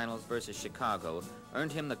 1965 finals versus Chicago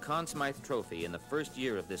earned him the Conn Smythe Trophy in the first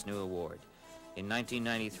year of this new award. In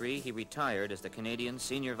 1993, he retired as the Canadiens'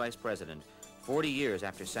 senior vice president, 40 years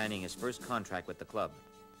after signing his first contract with the club.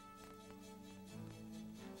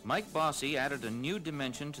 Mike Bossy added a new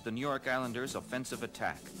dimension to the New York Islanders' offensive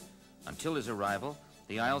attack. Until his arrival,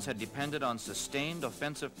 the Isles had depended on sustained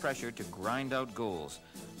offensive pressure to grind out goals.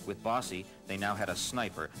 With Bossy, they now had a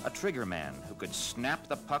sniper, a trigger man, who could snap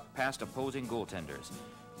the puck past opposing goaltenders.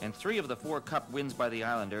 In 3 of the 4 Cup wins by the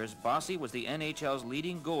Islanders, Bossy was the NHL's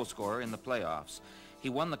leading goal scorer in the playoffs. He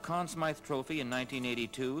won the Conn Smythe Trophy in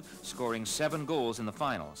 1982, scoring 7 goals in the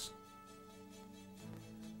finals.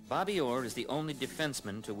 Bobby Orr is the only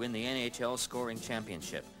defenseman to win the NHL scoring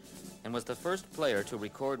championship and was the first player to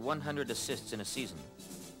record 100 assists in a season.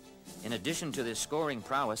 In addition to this scoring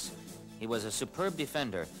prowess, he was a superb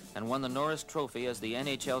defender and won the Norris Trophy as the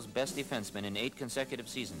NHL's best defenseman in 8 consecutive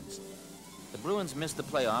seasons. The Bruins missed the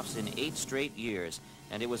playoffs in 8 straight years,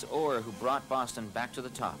 and it was Orr who brought Boston back to the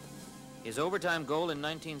top. His overtime goal in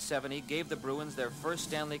 1970 gave the Bruins their first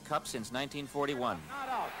Stanley Cup since 1941. Not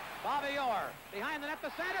out. Bobby Orr behind the net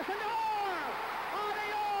to Sanderson. Orr! On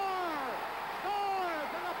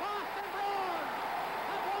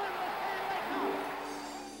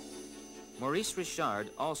Maurice Richard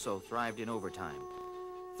also thrived in overtime.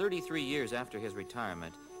 33 years after his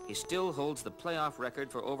retirement, he still holds the playoff record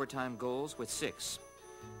for overtime goals with 6.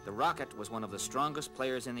 The Rocket was one of the strongest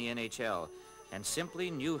players in the NHL and simply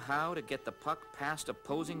knew how to get the puck past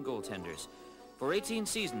opposing goaltenders. For 18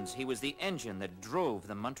 seasons, he was the engine that drove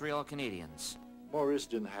the Montreal Canadiens. Maurice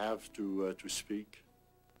didn't have to speak.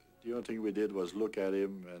 The only thing we did was look at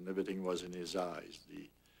him, and everything was in his eyes.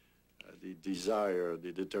 The desire,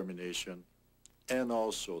 the determination, and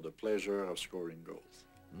also the pleasure of scoring goals.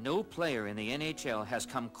 No player in the NHL has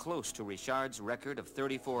come close to Richard's record of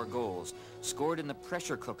 34 goals, scored in the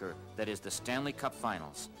pressure cooker that is the Stanley Cup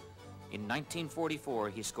Finals. In 1944,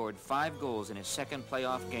 he scored 5 goals in his second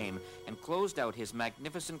playoff game and closed out his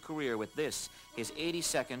magnificent career with this, his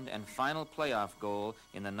 82nd and final playoff goal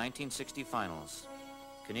in the 1960 Finals.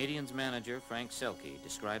 Canadiens manager Frank Selke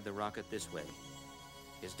described the Rocket this way.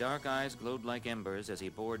 His dark eyes glowed like embers as he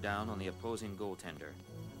bore down on the opposing goaltender.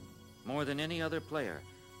 More than any other player,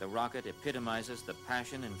 the Rocket epitomizes the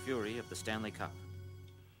passion and fury of the Stanley Cup.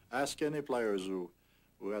 Ask any players who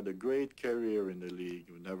had a great career in the league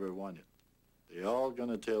who never won it. They're all going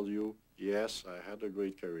to tell you, yes, I had a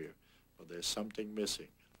great career, but there's something missing.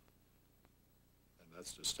 And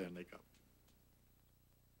that's the Stanley Cup.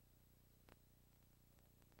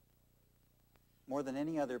 More than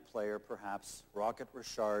any other player, perhaps, Rocket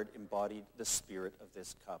Richard embodied the spirit of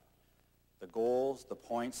this cup. The goals, the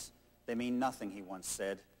points, they mean nothing, he once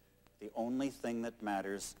said. The only thing that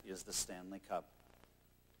matters is the Stanley Cup.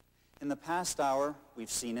 In the past hour,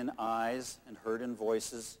 we've seen in eyes and heard in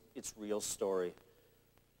voices its real story,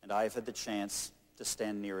 and I've had the chance to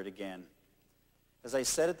stand near it again. As I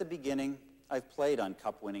said at the beginning, I've played on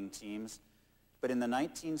cup-winning teams, but in the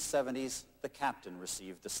 1970s, the captain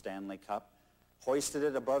received the Stanley Cup, hoisted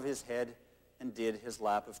it above his head, and did his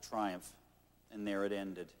lap of triumph, and there it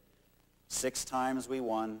ended. 6 times we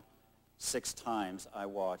won, 6 times I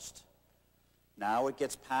watched. Now it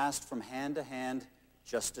gets passed from hand to hand,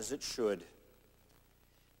 just as it should.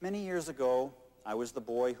 Many years ago, I was the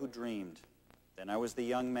boy who dreamed. Then I was the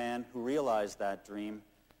young man who realized that dream,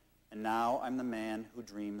 and now I'm the man who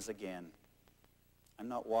dreams again. I'm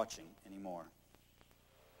not watching anymore.